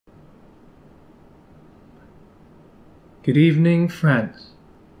Good evening, friends.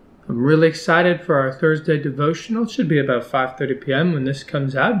 I'm really excited for our Thursday devotional. It should be about 5:30 p.m. when this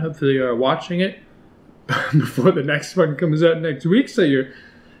comes out. Hopefully you are watching it before the next one comes out next week, so you're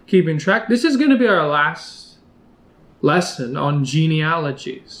keeping track. This is going to be our last lesson on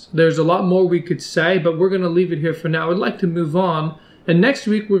genealogies. There's a lot more we could say, but we're going to leave it here for now. I'd like to move on, and next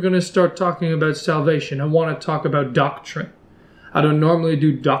week we're going to start talking about salvation. I want to talk about doctrine. I don't normally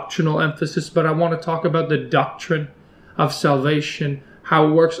do doctrinal emphasis, but I want to talk about the doctrine of salvation, how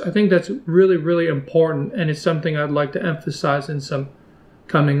it works. I think that's really, really important, and it's something I'd like to emphasize in some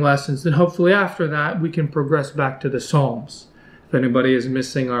coming lessons. Then hopefully after that, we can progress back to the Psalms. If anybody is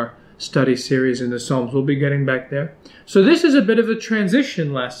missing our study series in the Psalms, we'll be getting back there. So this is a bit of a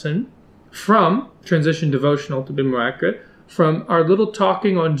transition lesson transition devotional to be more accurate, from our little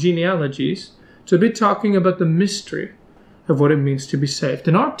talking on genealogies to a bit talking about the mystery of what it means to be saved.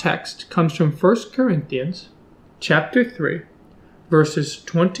 And our text comes from 1 Corinthians chapter 3, verses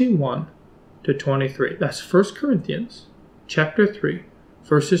 21 to 23. That's 1 Corinthians chapter 3,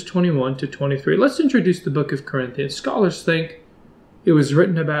 verses 21 to 23. Let's introduce the book of Corinthians. Scholars think it was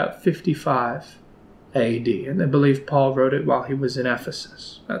written about 55 AD, and they believe Paul wrote it while he was in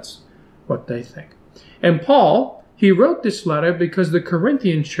Ephesus. That's what they think. And Paul, he wrote this letter because the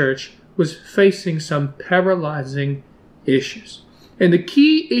Corinthian church was facing some paralyzing issues. And the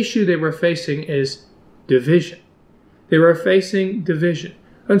key issue they were facing is division. They were facing division.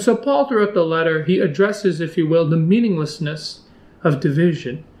 And so Paul, throughout the letter, he addresses, if you will, the meaninglessness of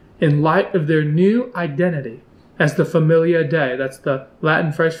division in light of their new identity as the familia Dei. That's the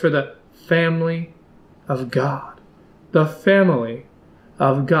Latin phrase for the family of God. The family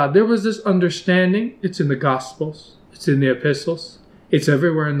of God. There was this understanding, it's in the Gospels, it's in the epistles, it's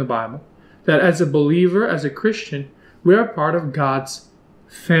everywhere in the Bible, that as a believer, as a Christian, we are part of God's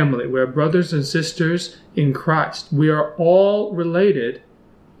family. We are brothers and sisters in Christ. We are all related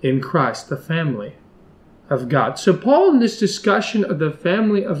in Christ, the family of God. So Paul, in this discussion of the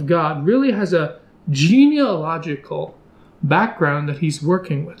family of God, really has a genealogical background that he's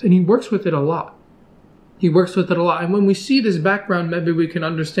working with, and he works with it a lot. And when we see this background, maybe we can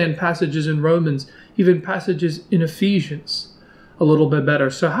understand passages in Romans, even passages in Ephesians a little bit better.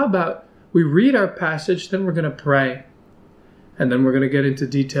 So how about we read our passage, then we're going to pray, and then we're going to get into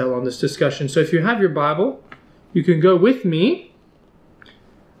detail on this discussion. So if you have your Bible, you can go with me.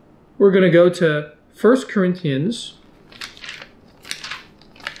 We're going to go to 1 Corinthians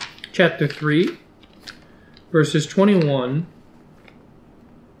chapter 3, verses 21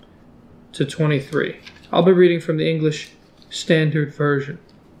 to 23. I'll be reading from the English Standard Version.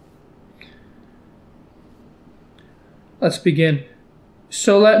 Let's begin.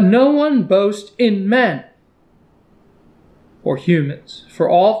 So let no one boast in men or humans, for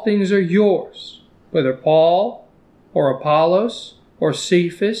all things are yours, whether Paul or Apollos or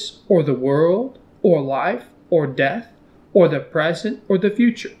Cephas or the world or life or death or the present or the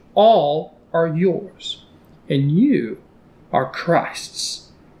future. All are yours, and you are Christ's,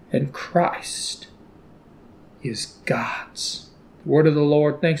 and Christ is God's. The word of the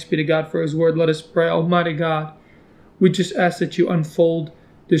Lord. Thanks be to God for his word. Let us pray. Almighty God, we just ask that you unfold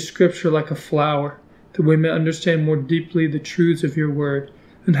this scripture like a flower, that we may understand more deeply the truths of your word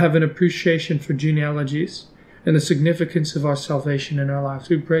and have an appreciation for genealogies and the significance of our salvation in our lives.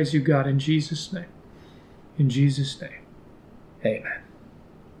 We praise you, God, in Jesus' name. In Jesus' name, amen.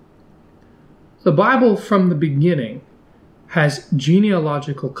 The Bible from the beginning has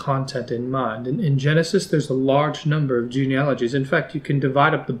genealogical content in mind. In Genesis, there's a large number of genealogies. In fact, you can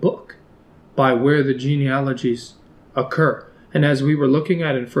divide up the book by where the genealogies occur. And as we were looking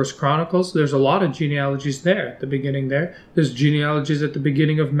at in 1 Chronicles, there's a lot of genealogies there at the beginning there. There's genealogies at the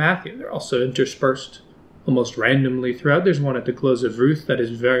beginning of Matthew. They're also interspersed almost randomly throughout. There's one at the close of Ruth that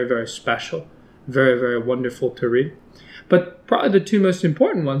is very, very special. Very, very wonderful to read. But probably the two most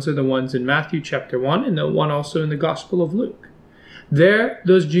important ones are the ones in Matthew chapter 1 and the one also in the Gospel of Luke. There,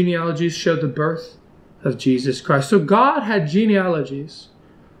 those genealogies show the birth of Jesus Christ. So God had genealogies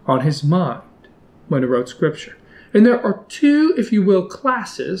on his mind when he wrote Scripture. And there are two, if you will,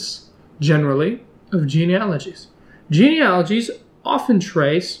 classes, generally, of genealogies. Genealogies often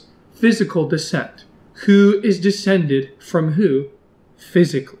trace physical descent. Who is descended from who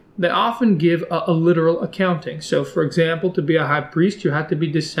physically? They often give a literal accounting. So, for example, to be a high priest, you had to be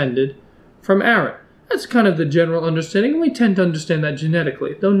descended from Aaron. That's kind of the general understanding, and we tend to understand that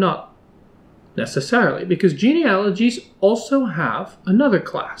genetically, though not necessarily, because genealogies also have another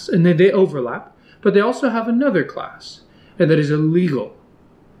class, and they overlap, but they also have another class, and that is a legal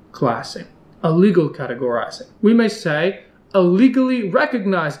classing, a legal categorizing. We may say a legally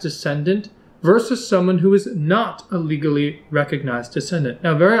recognized descendant versus someone who is not a legally recognized descendant.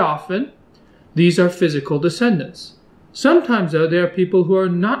 Now, very often, these are physical descendants. Sometimes, though, there are people who are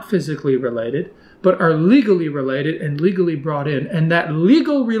not physically related, but are legally related and legally brought in. And that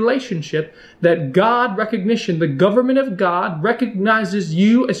legal relationship, that God recognition, the government of God recognizes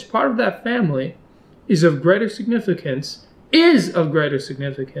you as part of that family, is of greater significance,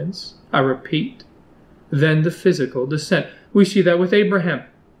 I repeat, than the physical descent. We see that with Abraham.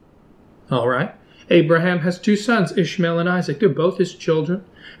 All right. Abraham has two sons, Ishmael and Isaac. They're both his children,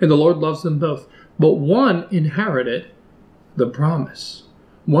 and the Lord loves them both. But one inherited the promise.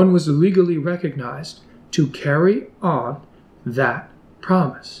 One was legally recognized to carry on that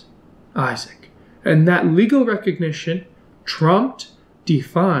promise, Isaac. And that legal recognition trumped,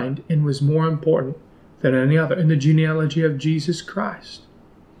 defined, and was more important than any other in the genealogy of Jesus Christ.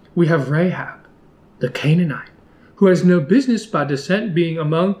 We have Rahab, the Canaanite, who has no business by descent being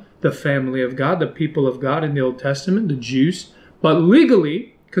among the family of God, the people of God in the Old Testament, the Jews. But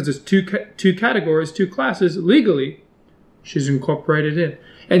legally, because it's two categories, two classes, legally, she's incorporated in.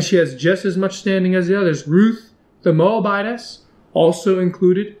 And she has just as much standing as the others. Ruth, the Moabitess, also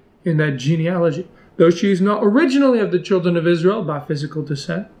included in that genealogy. Though she is not originally of the children of Israel by physical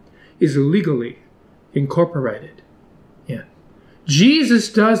descent, is legally incorporated in.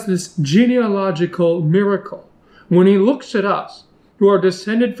 Jesus does this genealogical miracle when he looks at us who are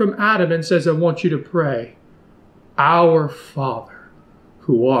descended from Adam and says, I want you to pray, Our Father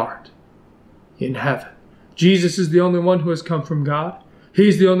who art in heaven. Jesus is the only one who has come from God.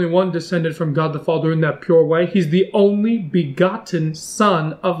 He's the only one descended from God the Father in that pure way. He's the only begotten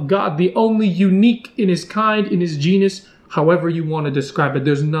Son of God, the only unique in his kind, in his genus, however you want to describe it.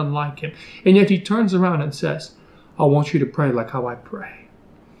 There's none like him. And yet he turns around and says, I want you to pray like how I pray.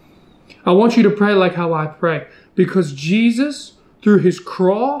 I want you to pray like how I pray. Because Jesus, through his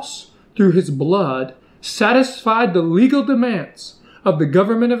cross, through his blood, satisfied the legal demands of the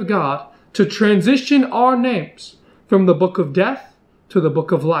government of God to transition our names from the book of death to the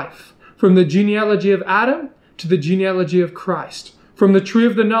book of life, from the genealogy of Adam to the genealogy of Christ, from the tree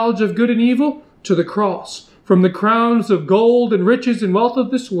of the knowledge of good and evil to the cross, from the crowns of gold and riches and wealth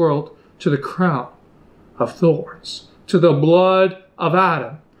of this world to the crown of thorns, to the blood of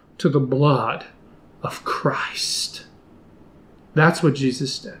Adam, to the blood of Christ. That's what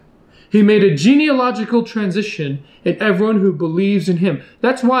Jesus did. He made a genealogical transition in everyone who believes in him.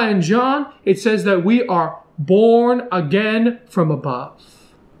 That's why in John it says that we are born again from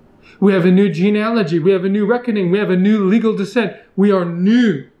above. We have a new genealogy. We have a new reckoning. We have a new legal descent. We are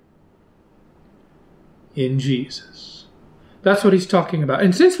new in Jesus. That's what he's talking about.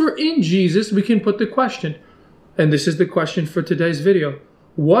 And since we're in Jesus, we can put the question, and this is the question for today's video,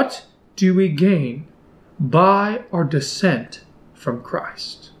 what do we gain by our descent from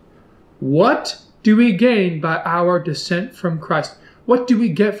Christ? What do we gain by our descent from Christ? What do we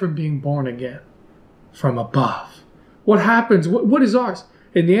get from being born again from above? What happens? What is ours?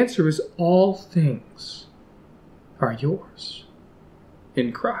 And the answer is all things are yours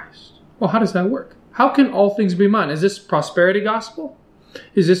in Christ. Well, how does that work? How can all things be mine? Is this prosperity gospel?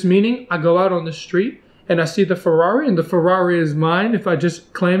 Is this meaning I go out on the street and I see the Ferrari and the Ferrari is mine if I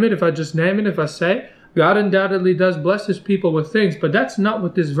just claim it, if I just name it, if I say it? God undoubtedly does bless his people with things, but that's not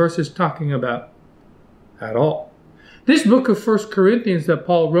what this verse is talking about at all. This book of 1 Corinthians that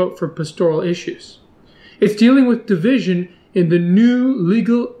Paul wrote for pastoral issues, it's dealing with division in the new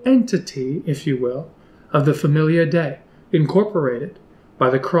legal entity, if you will, of the Familia Dei, incorporated by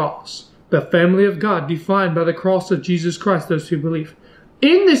the cross, the family of God defined by the cross of Jesus Christ, those who believe.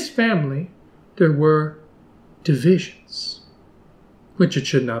 In this family, there were divisions, which it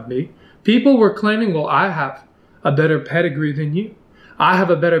should not be. People were claiming, well, I have a better pedigree than you. I have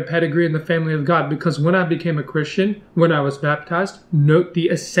a better pedigree in the family of God because when I became a Christian, when I was baptized, note the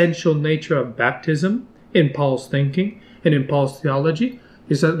essential nature of baptism in Paul's thinking and in Paul's theology,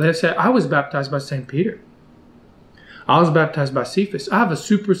 is that they say, I was baptized by St. Peter. I was baptized by Cephas. I have a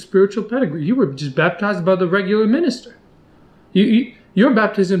super spiritual pedigree. You were just baptized by the regular minister. Your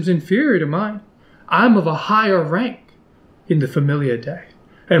baptism is inferior to mine. I'm of a higher rank in the Familia Dei.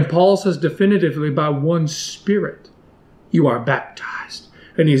 And Paul says definitively, by one Spirit, you are baptized.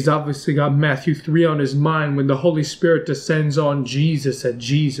 And he's obviously got Matthew 3 on his mind when the Holy Spirit descends on Jesus at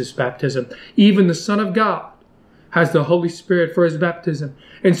Jesus' baptism. Even the Son of God has the Holy Spirit for his baptism.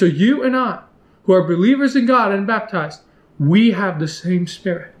 And so you and I, who are believers in God and baptized, we have the same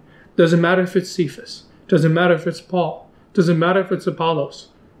Spirit. Doesn't matter if it's Cephas. Doesn't matter if it's Paul. Doesn't matter if it's Apollos.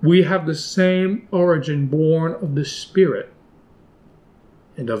 We have the same origin, born of the Spirit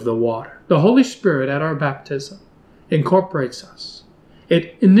and of the water. The Holy Spirit at our baptism incorporates us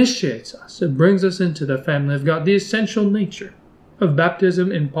It initiates us. It brings us into the family of God. The essential nature of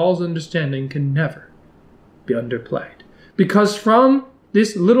baptism in Paul's understanding can never be underplayed. Because from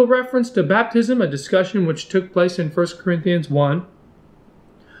this little reference to baptism, a discussion which took place in 1 Corinthians 1,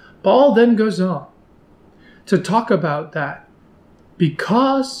 Paul then goes on to talk about that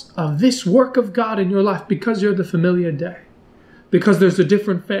because of this work of God in your life, because you're the familiar day, because there's a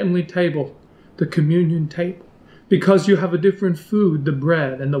different family table, the communion table, because you have a different food, the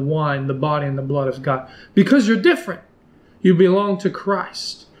bread and the wine, the body and the blood of God, because you're different. You belong to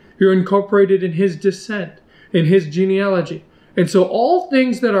Christ. You're incorporated in His descent, in His genealogy. And so all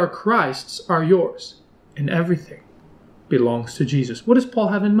things that are Christ's are yours, and everything belongs to Jesus. What does Paul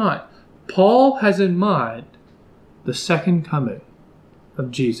have in mind? Paul has in mind the second coming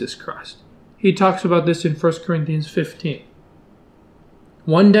of Jesus Christ. He talks about this in 1 Corinthians 15.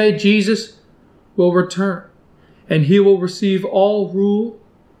 One day Jesus will return, and He will receive all rule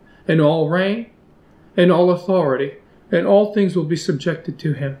and all reign and all authority, and all things will be subjected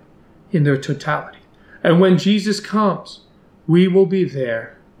to Him in their totality. And when Jesus comes, we will be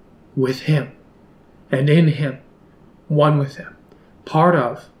there with Him and in Him, one with Him, part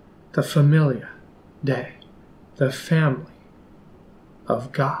of the familia day, the family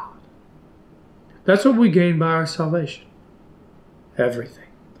of God. That's what we gain by our salvation. Everything.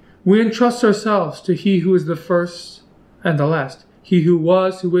 We entrust ourselves to He who is the first and the last, He who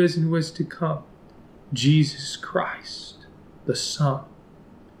was, who is, and who is to come, Jesus Christ, the Son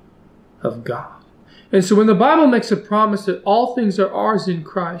of God. And so when the Bible makes a promise that all things are ours in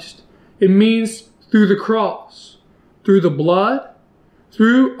Christ, it means through the cross, through the blood,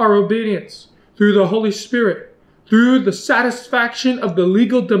 through our obedience, through the Holy Spirit, through the satisfaction of the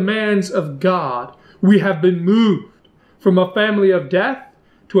legal demands of God, we have been moved from a family of death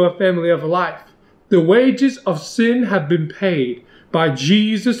to a family of life. The wages of sin have been paid by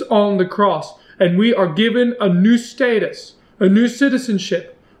Jesus on the cross, and we are given a new status, a new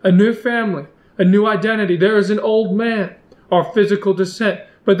citizenship, a new family, a new identity. There is an old man, our physical descent,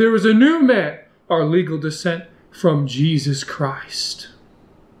 but there is a new man, our legal descent from Jesus Christ.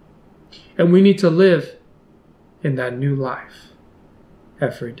 And we need to live in that new life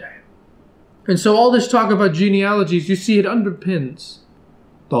every day. And so all this talk about genealogies, you see, it underpins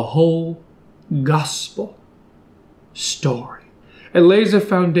the whole gospel story. It lays a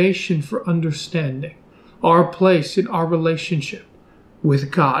foundation for understanding our place in our relationship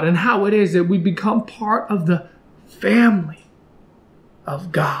with God and how it is that we become part of the family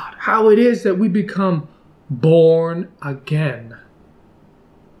of God. How it is that we become born again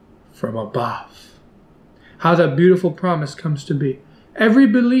from above. How that beautiful promise comes to be. Every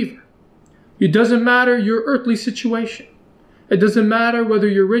believer, it doesn't matter your earthly situation. It doesn't matter whether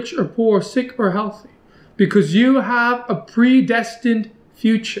you're rich or poor, sick or healthy, because you have a predestined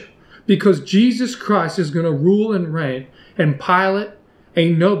future. Because Jesus Christ is going to rule and reign, and Pilate,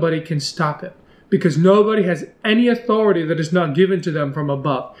 ain't nobody can stop him. Because nobody has any authority that is not given to them from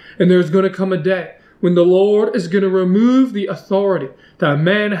above. And there's going to come a day when the Lord is going to remove the authority that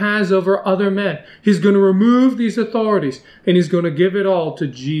man has over other men. He's going to remove these authorities, and He's going to give it all to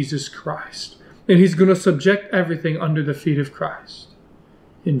Jesus Christ. And He's going to subject everything under the feet of Christ.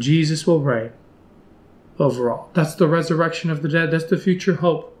 And Jesus will reign over all. That's the resurrection of the dead. That's the future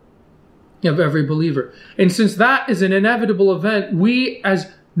hope of every believer. And since that is an inevitable event, we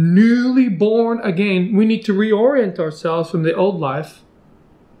as newly born again, we need to reorient ourselves from the old life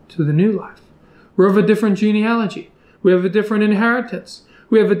to the new life. We're of a different genealogy. We have a different inheritance.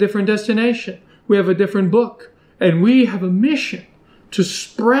 We have a different destination. We have a different book. And we have a mission to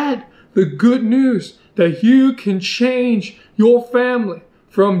spread the good news that you can change your family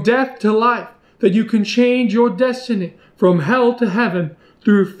from death to life, that you can change your destiny from hell to heaven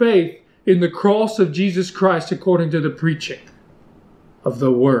through faith in the cross of Jesus Christ according to the preaching of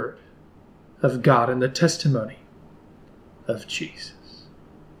the Word of God and the testimony of Jesus.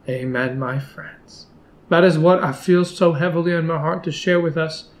 Amen, my friends. That is what I feel so heavily on my heart to share with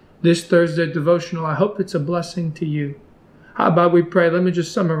us this Thursday devotional. I hope it's a blessing to you. How about we pray? Let me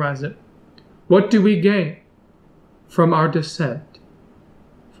just summarize it. What do we gain from our descent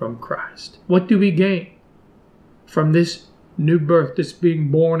from Christ? What do we gain from this new birth, this being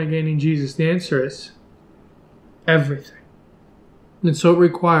born again in Jesus? The answer is everything. And so it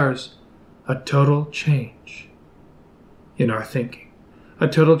requires a total change in our thinking. A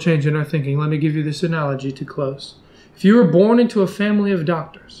total change in our thinking. Let me give you this analogy to close. If you were born into a family of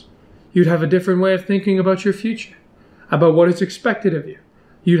doctors, you'd have a different way of thinking about your future, about what is expected of you.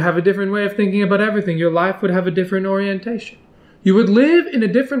 You'd have a different way of thinking about everything. Your life would have a different orientation. You would live in a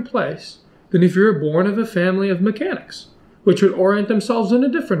different place than if you were born of a family of mechanics, which would orient themselves in a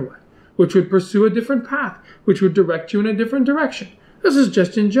different way, which would pursue a different path, which would direct you in a different direction. This is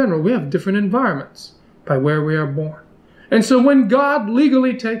just in general. We have different environments by where we are born. And so when God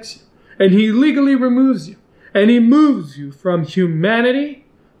legally takes you, and He legally removes you, and He moves you from humanity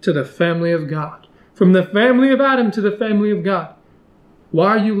to the family of God, from the family of Adam to the family of God, why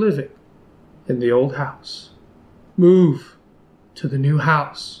are you living in the old house? Move to the new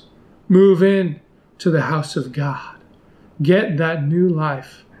house. Move in to the house of God. Get that new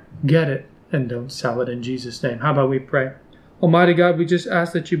life. Get it, and don't sell it in Jesus' name. How about we pray? Almighty God, we just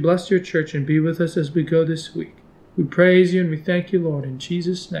ask that you bless your church and be with us as we go this week. We praise you and we thank you, Lord, in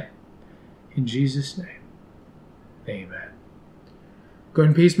Jesus' name. In Jesus' name. Amen. Go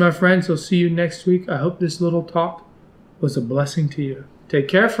in peace, my friends. We'll see you next week. I hope this little talk was a blessing to you. Take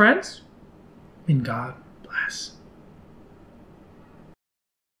care, friends, and God bless.